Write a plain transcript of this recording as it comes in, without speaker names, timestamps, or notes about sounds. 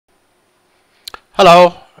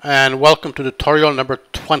Hello and welcome to tutorial number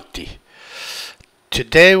 20.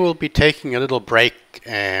 Today we'll be taking a little break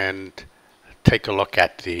and take a look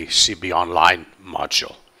at the CB Online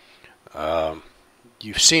module.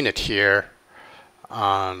 You've seen it here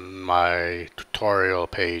on my tutorial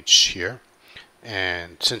page here,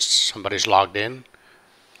 and since somebody's logged in,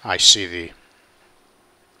 I see the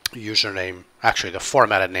username, actually the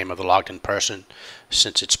formatted name of the logged in person,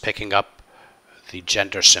 since it's picking up the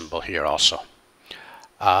gender symbol here also.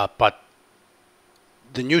 But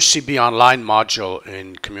the new CB Online module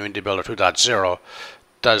in Community Builder 2.0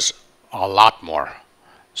 does a lot more.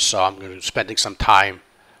 So I'm going to be spending some time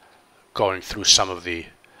going through some of the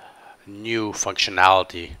new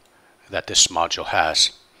functionality that this module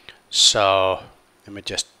has. So let me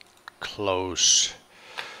just close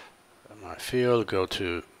my field, go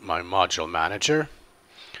to my module manager,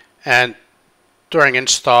 and during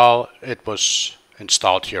install it was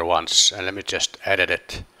installed here once, and let me just edit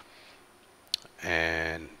it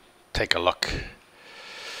and take a look.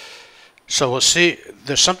 So we'll see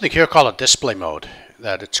there's something here called a display mode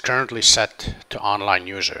that it's currently set to online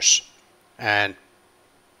users, and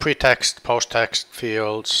pretext, post-text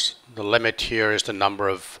fields, the limit here is the number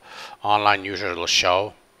of online users it'll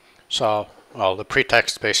show. So well, the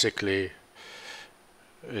pretext basically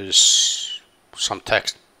is some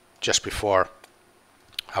text just before.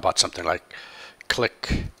 How about something like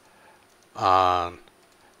click on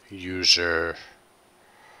user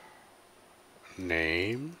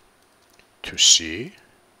name to see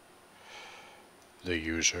the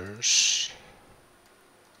user's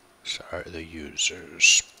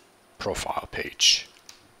profile page,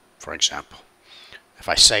 for example. If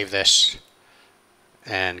I save this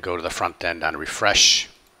and go to the front end and refresh,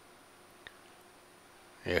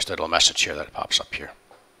 here's the little message here that pops up here.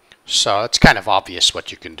 So it's kind of obvious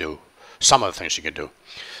what you can do, some of the things you can do.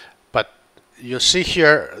 But you'll see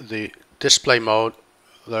here the display mode,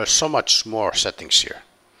 there's so much more settings here.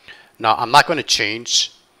 Now I'm not going to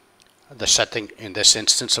change the setting in this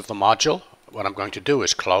instance of the module. What I'm going to do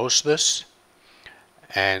is close this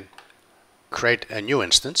and create a new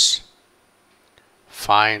instance,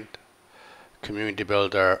 find Community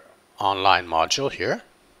Builder Online module here,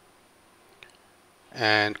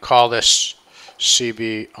 and call this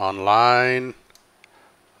CB Online.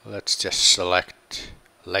 Let's just select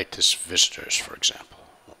latest visitors, for example.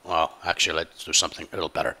 Well, actually, let's do something a little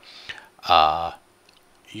better.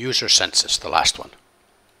 User census, the last one.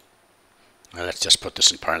 And let's just put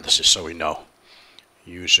this in parentheses so we know.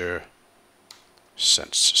 User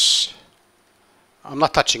census. I'm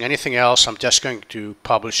not touching anything else. I'm just going to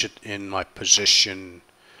publish it in my position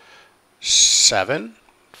 7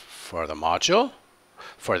 for the module,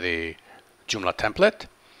 for the Joomla template,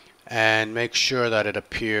 and make sure that it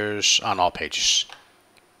appears on all pages.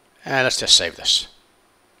 And let's just save this.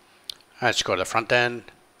 Let's go to the front end,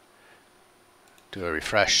 do a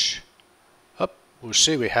refresh. Up, we'll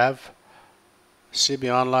see we have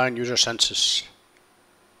CB Online user census.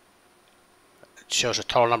 It shows the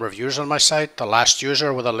total number of users on my site, the last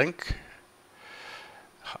user with a link,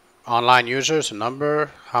 online users, a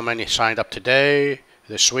number, how many signed up today,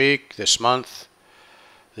 this week, this month,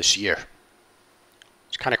 this year.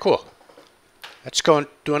 It's kind of cool. Let's go and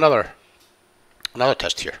do another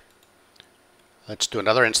test here. Let's do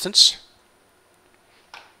another instance.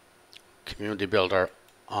 Community Builder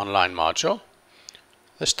Online module.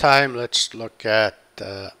 This time let's look at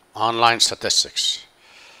online statistics.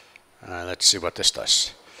 Let's see what this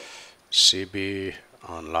does. CB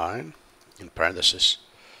Online, in parentheses,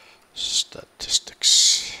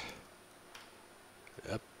 statistics.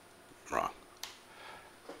 Yep, wrong.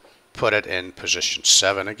 Put it in position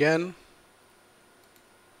 7 again.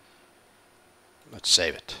 Let's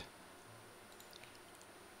save it.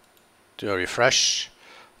 Do a refresh.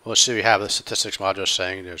 We'll see we have the statistics module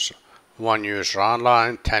saying there's 1 user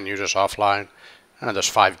online, 10 users offline, and there's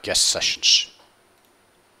 5 guest sessions.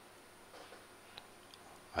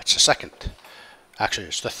 That's the second. Actually,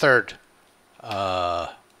 it's the third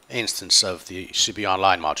instance of the CB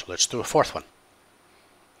Online module. Let's do a fourth one.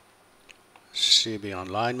 CB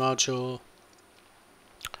Online module.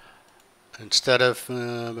 Instead of,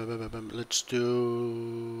 let's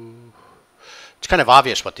do, it's kind of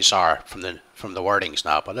obvious what these are from the wordings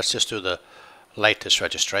now, but let's just do the latest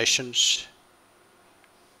registrations.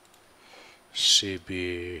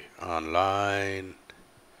 CB Online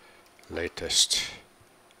latest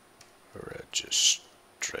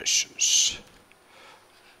registrations.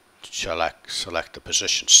 Select the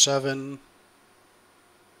position 7.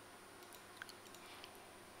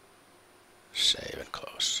 Save and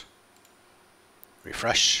close.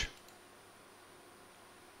 Refresh.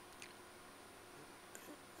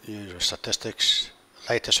 user statistics,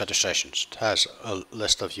 latest registrations. It has a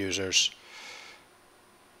list of users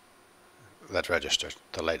that registered,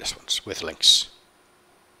 the latest ones, with links.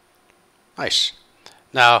 Nice.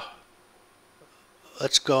 Now,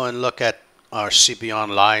 let's go and look at our CB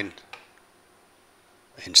Online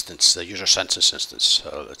instance, the user census instance.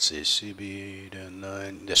 So let's see,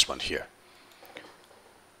 CB9, this one here.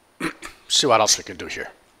 See what else we can do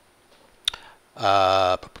here.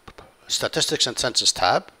 Statistics and census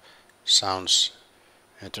tab. Sounds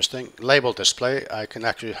interesting. Label display. I can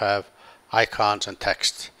actually have icons and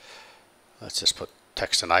text. Let's just put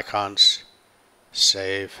text and icons.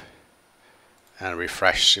 Save. And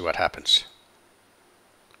refresh. See what happens.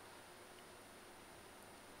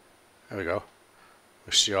 There we go.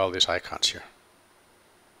 We see all these icons here.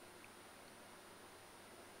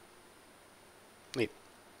 Neat.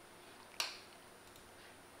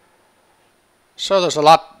 So there's a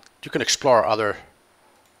lot. You can explore other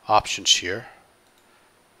options here.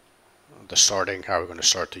 The sorting, how we're going to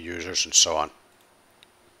sort the users and so on.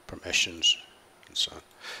 Permissions and so on.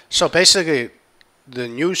 So basically, the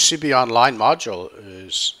new CB Online module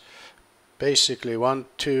is basically 1,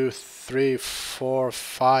 2, 3, 4,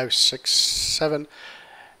 5, 6, 7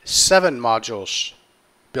 modules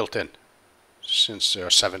built in, since there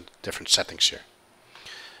are 7 different settings here.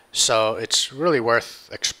 So it's really worth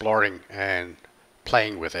exploring and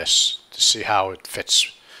playing with this to see how it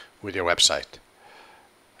fits with your website.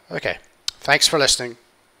 Okay, thanks for listening.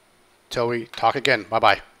 Till we talk again.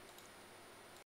 Bye-bye.